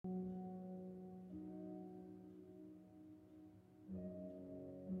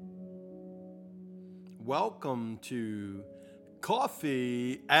Welcome to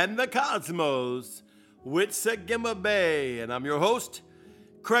Coffee and the Cosmos with Sagima Bay. And I'm your host,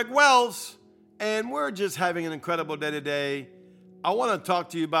 Craig Wells. And we're just having an incredible day today. I want to talk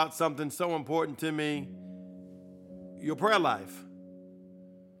to you about something so important to me, your prayer life.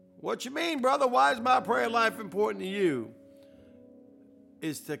 What you mean, brother? Why is my prayer life important to you?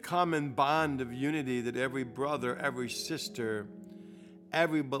 It's the common bond of unity that every brother, every sister,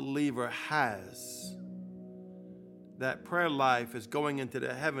 every believer has. That prayer life is going into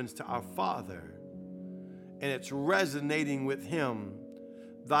the heavens to our Father, and it's resonating with Him.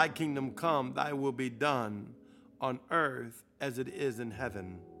 Thy kingdom come, thy will be done on earth as it is in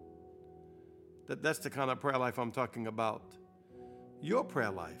heaven. That's the kind of prayer life I'm talking about. Your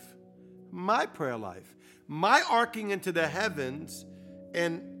prayer life, my prayer life, my arcing into the heavens,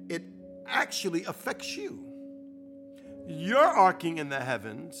 and it actually affects you. Your arcing in the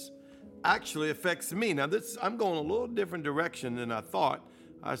heavens actually affects me. Now, I'm going a little different direction than I thought.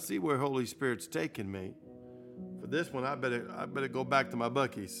 I see where Holy Spirit's taking me. For this one, I better go back to my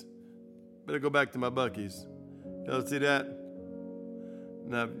Buc-ee's. Y'all see that?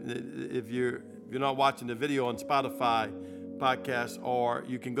 Now, if you're not watching the video on Spotify podcast, or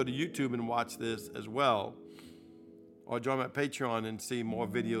you can go to YouTube and watch this as well, or join my Patreon and see more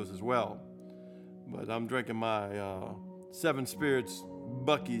videos as well. But I'm drinking my Seven Spirits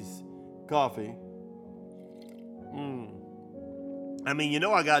Buc-ee's coffee. I mean,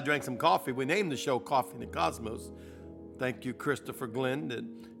 I got to drink some coffee. We named the show Coffee in the Cosmos. Thank you, Christopher Glenn, that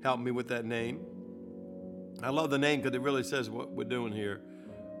helped me with that name. I love the name because it really says what we're doing here.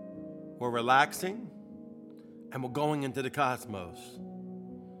 We're relaxing and we're going into the cosmos.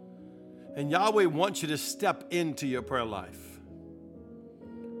 And Yahweh wants you to step into your prayer life.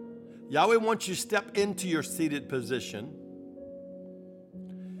 Yahweh wants you to step into your seated position.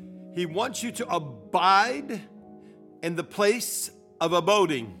 He wants you to abide in the place of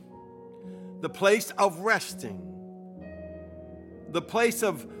abiding, the place of resting, the place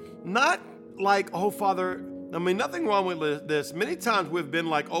of not like, oh, Father, I mean, nothing wrong with this. Many times we've been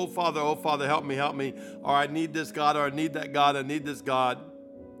like, oh, Father, help me, or I need this God, or I need that God, I need this God.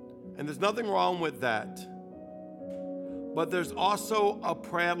 And there's nothing wrong with that. But there's also a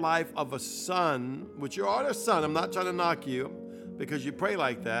prayer life of a son, which you are a son. I'm not trying to knock you because you pray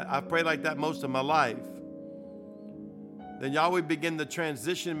like that. I've prayed like that most of my life. Then Yahweh began to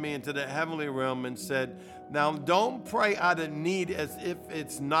transition me into the heavenly realm and said, now don't pray out of need as if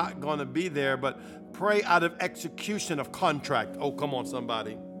it's not going to be there, but pray out of execution of contract. Oh, come on,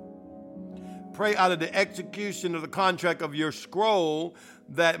 somebody. Pray out of the execution of the contract of your scroll,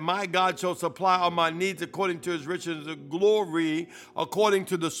 that my God shall supply all my needs according to his riches and glory, according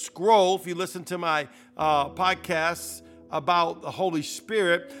to the scroll. If you listen to my podcasts about the Holy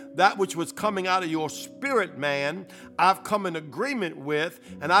Spirit, that which was coming out of your spirit, man, I've come in agreement with,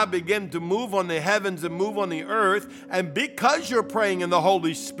 and I begin to move on the heavens and move on the earth. And because you're praying in the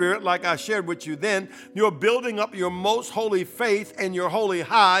Holy Spirit, like I shared with you then, you're building up your most holy faith and your holy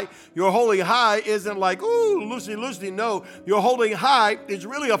high. Your holy high isn't like, ooh, loosey. No, your holy high is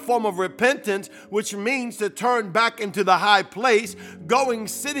really a form of repentance, which means to turn back into the high place,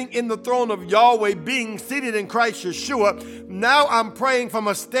 sitting in the throne of Yahweh, being seated in Christ Yeshua. Now I'm praying from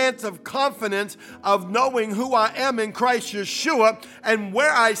a stance of confidence of knowing who I am in Christ Yeshua and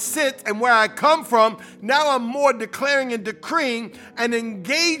where I sit and where I come from. Now I'm more declaring and decreeing and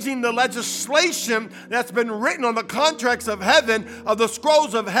engaging the legislation that's been written on the contracts of heaven, of the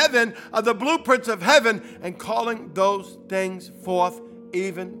scrolls of heaven, of the blueprints of heaven, and calling those things forth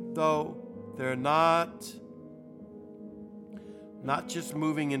even though they're not just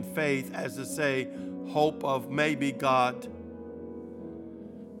moving in faith as to say, hope of maybe God,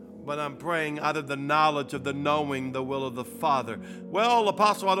 but I'm praying out of the knowledge of the knowing the will of the Father. Well,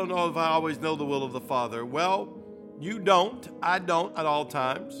 Apostle, I don't know if I always know the will of the Father. Well, you don't. I don't at all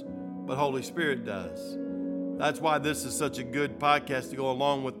times, but Holy Spirit does. That's why this is such a good podcast to go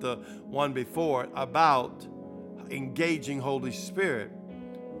along with the one before it about engaging Holy Spirit,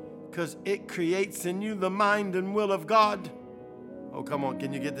 because it creates in you the mind and will of God. Oh, come on.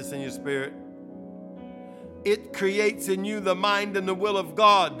 Can you get this in your spirit? It creates in you the mind and the will of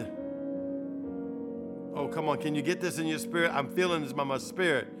God. Oh, come on. Can you get this in your spirit? I'm feeling this by my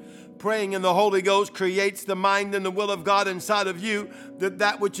spirit. Praying in the Holy Ghost creates the mind and the will of God inside of you,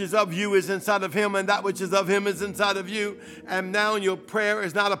 that which is of you is inside of him, and that which is of him is inside of you. And now your prayer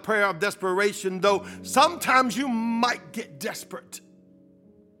is not a prayer of desperation, though sometimes you might get desperate.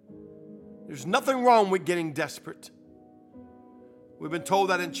 There's nothing wrong with getting desperate. We've been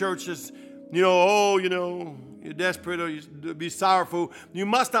told that in churches, You're desperate or you be sorrowful. You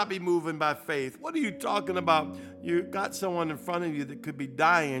must not be moving by faith. What are you talking about? You got someone in front of you that could be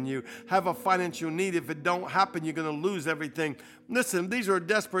dying. You have a financial need. If it don't happen, you're going to lose everything. Listen, these are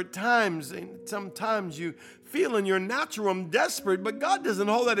desperate times. And sometimes you feel in your natural, I'm desperate, but God doesn't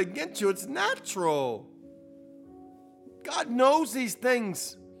hold that against you. It's natural. God knows these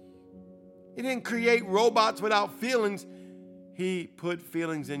things. He didn't create robots without feelings. He put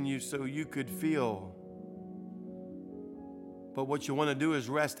feelings in you so you could feel. But what you want to do is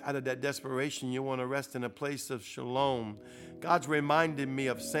rest out of that desperation. You want to rest in a place of shalom. God's reminding me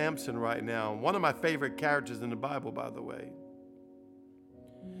of Samson right now. One of my favorite characters in the Bible, by the way.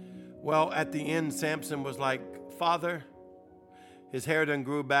 Well, at the end, Samson was like, Father, his hair done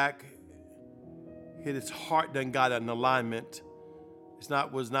grew back. His heart done got an alignment.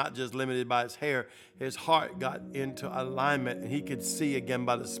 Was not just limited by his hair. His heart got into alignment, and he could see again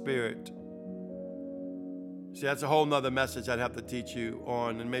by the Spirit. See, that's a whole nother message I'd have to teach you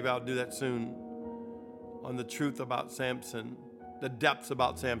on, and maybe I'll do that soon, on the truth about Samson, the depths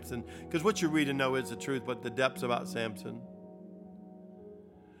about Samson. Because what you read and know is the truth, but the depths about Samson.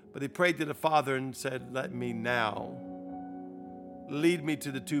 But he prayed to the Father and said, let me now. Lead me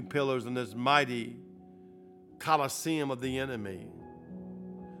to the two pillars in this mighty Colosseum of the enemy,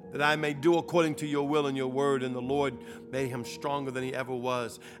 that I may do according to your will and your word. And the Lord made him stronger than he ever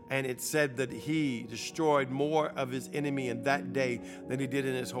was. And it said that he destroyed more of his enemy in that day than he did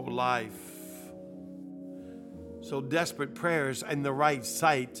in his whole life. So desperate prayers and the right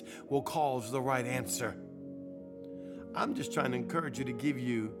sight will cause the right answer. I'm just trying to encourage you to give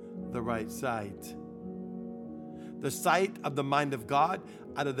you the right sight. The sight of the mind of God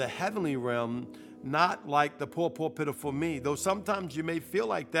out of the heavenly realm, not like the poor, pitiful me. Though sometimes you may feel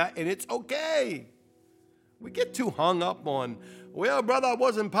like that, and it's okay. We get too hung up on, well, brother, I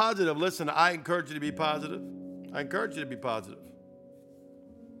wasn't positive. Listen, I encourage you to be positive. I encourage you to be positive.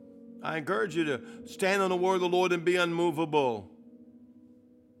 I encourage you to stand on the word of the Lord and be unmovable.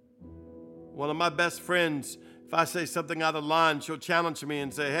 One of my best friends, if I say something out of line, she'll challenge me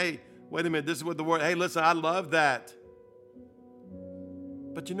and say, hey, wait a minute, this is what the word, hey, listen, I love that.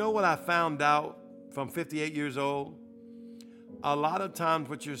 But you know what I found out from 58 years old? A lot of times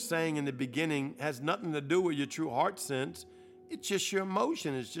what you're saying in the beginning has nothing to do with your true heart sense. It's just your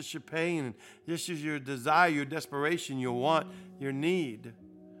emotion. It's just your pain. It's just your desire, your desperation, your want, your need.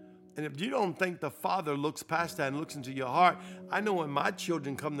 And if you don't think the Father looks past that and looks into your heart, I know when my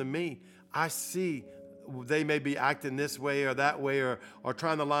children come to me, I see they may be acting this way or that way or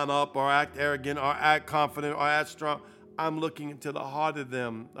trying to line up or act arrogant or act confident or act strong. I'm looking into the heart of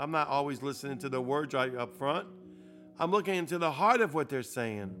them. I'm not always listening to the words right up front. I'm looking into the heart of what they're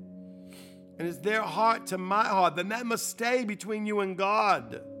saying. And it's their heart to my heart. Then that must stay between you and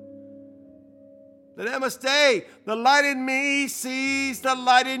God. That must stay. The light in me sees the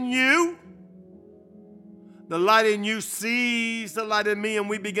light in you. The light in you sees the light in me, and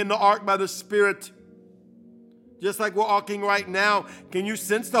we begin to arc by the Spirit. Just like we're arcing right now. Can you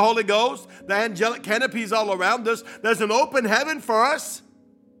sense the Holy Ghost? The angelic canopies all around us. There's an open heaven for us.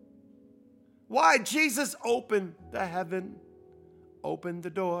 Why? Jesus opened the heaven, opened the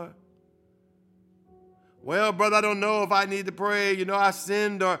door. Well, brother, I don't know if I need to pray. You know, I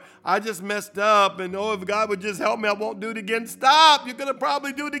sinned or I just messed up. And oh, if God would just help me, I won't do it again. Stop. You're going to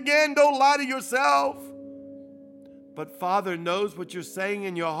probably do it again. Don't lie to yourself. But Father knows what you're saying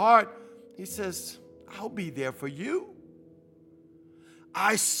in your heart. He says, I'll be there for you.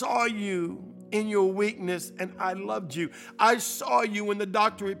 I saw you in your weakness and I loved you. I saw you when the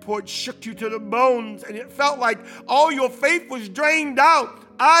doctor report shook you to the bones and it felt like all your faith was drained out.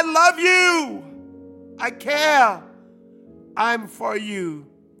 I love you. I care. I'm for you.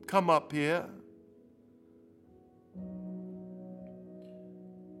 Come up here.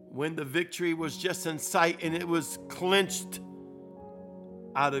 When the victory was just in sight and it was clenched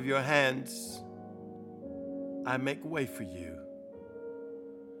out of your hands, I make way for you.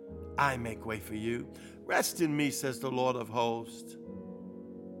 I make way for you. Rest in me, says the Lord of hosts.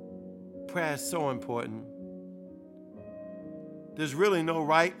 Prayer is so important. There's really no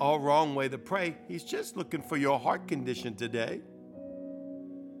right or wrong way to pray. He's just looking for your heart condition today.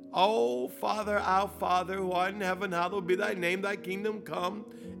 Oh, Father, our Father, who art in heaven, hallowed be thy name, thy kingdom come,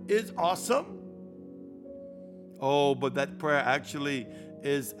 is awesome. Oh, but that prayer actually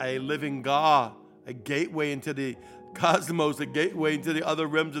is a living God, a gateway into the cosmos, a gateway into the other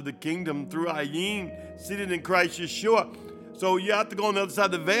realms of the kingdom through Ayin, seated in Christ Yeshua. So you have to go on the other side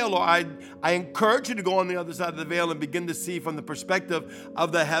of the veil, or I encourage you to go on the other side of the veil and begin to see from the perspective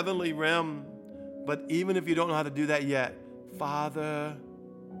of the heavenly realm. But even if you don't know how to do that yet, Father,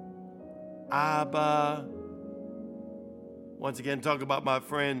 Abba, Once again, talk about my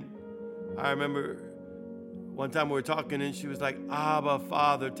friend. I remember one time we were talking and she was like, Abba,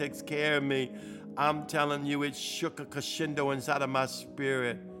 Father takes care of me. I'm telling you, it shook a crescendo inside of my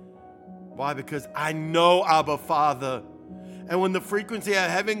spirit. Why? Because I know Abba, Father. And when the frequency of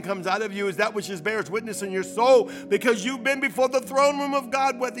heaven comes out of you, is that which bears witness in your soul, because you've been before the throne room of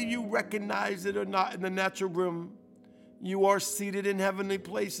God, whether you recognize it or not in the natural room. You are seated in heavenly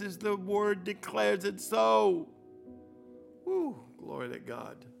places. The word declares it so. Woo, glory to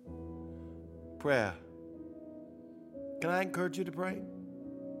God. Prayer. Can I encourage you to pray?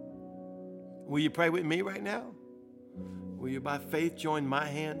 Will you pray with me right now? Will you by faith join my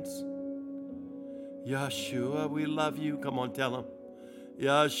hands? Yeshua, we love you. Come on, tell him.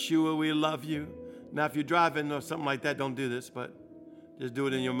 Yeshua, we love you. Now, if you're driving or something like that, don't do this, but just do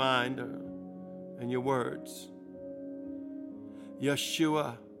it in your mind or in your words.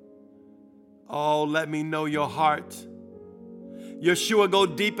 Yeshua, oh, let me know your heart. Yeshua, go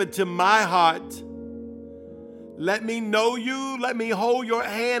deep into my heart. Let me know you. Let me hold your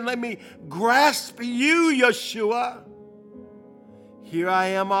hand. Let me grasp you, Yeshua. Here I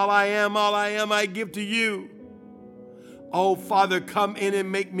am, all I am, all I am, I give to you. Oh, Father, come in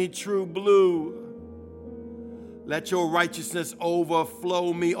and make me true blue. Let your righteousness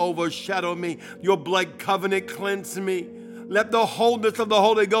overflow me, overshadow me. Your blood covenant cleanse me. Let the wholeness of the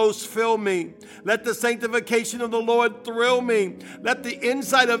Holy Ghost fill me. Let the sanctification of the Lord thrill me. Let the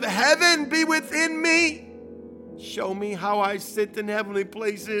insight of heaven be within me. Show me how I sit in heavenly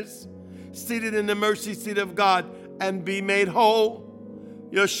places, seated in the mercy seat of God, and be made whole.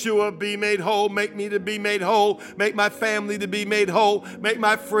 Yeshua, be made whole. Make me to be made whole. Make my family to be made whole. Make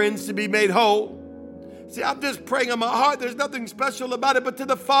my friends to be made whole. See, I'm just praying in my heart. There's nothing special about it, but to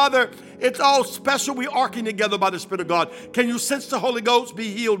the Father, it's all special. We're arcing together by the Spirit of God. Can you sense the Holy Ghost?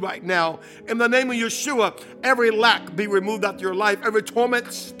 Be healed right now. In the name of Yeshua, every lack be removed out of your life. Every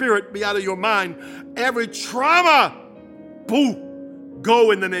torment spirit be out of your mind. Every trauma, boo,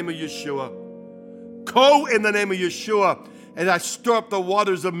 go in the name of Yeshua. Go in the name of Yeshua. And I stir up the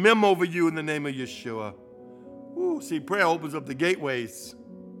waters of Mem over you in the name of Yeshua. Ooh, see, prayer opens up the gateways.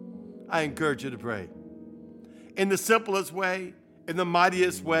 I encourage you to pray. In the simplest way, in the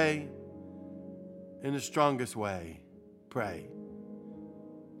mightiest way, in the strongest way, pray.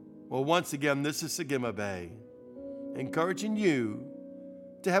 Well, once again, this is Sagima Bay, encouraging you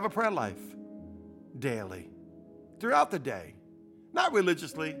to have a prayer life daily, throughout the day. Not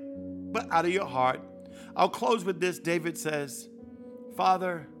religiously, but out of your heart. I'll close with this. David says,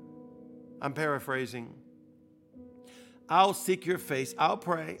 Father, I'm paraphrasing, I'll seek your face. I'll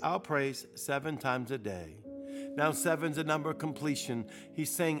pray, I'll praise 7 times a day. Now 7's a number of completion. He's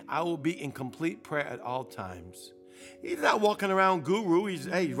saying, I will be in complete prayer at all times. He's not walking around guru. He's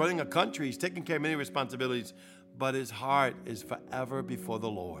running a country. He's taking care of many responsibilities, but his heart is forever before the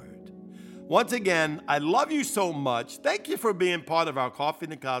Lord. Once again, I love you so much. Thank you for being part of our Coffee in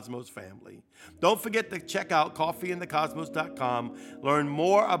the Cosmos family. Don't forget to check out coffeeinthecosmos.com. Learn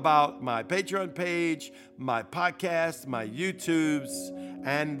more about my Patreon page, my podcast, my YouTubes,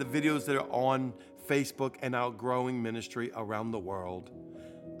 and the videos that are on Facebook and our growing ministry around the world.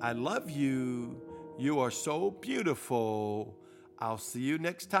 I love you. You are so beautiful. I'll see you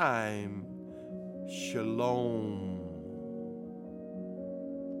next time. Shalom.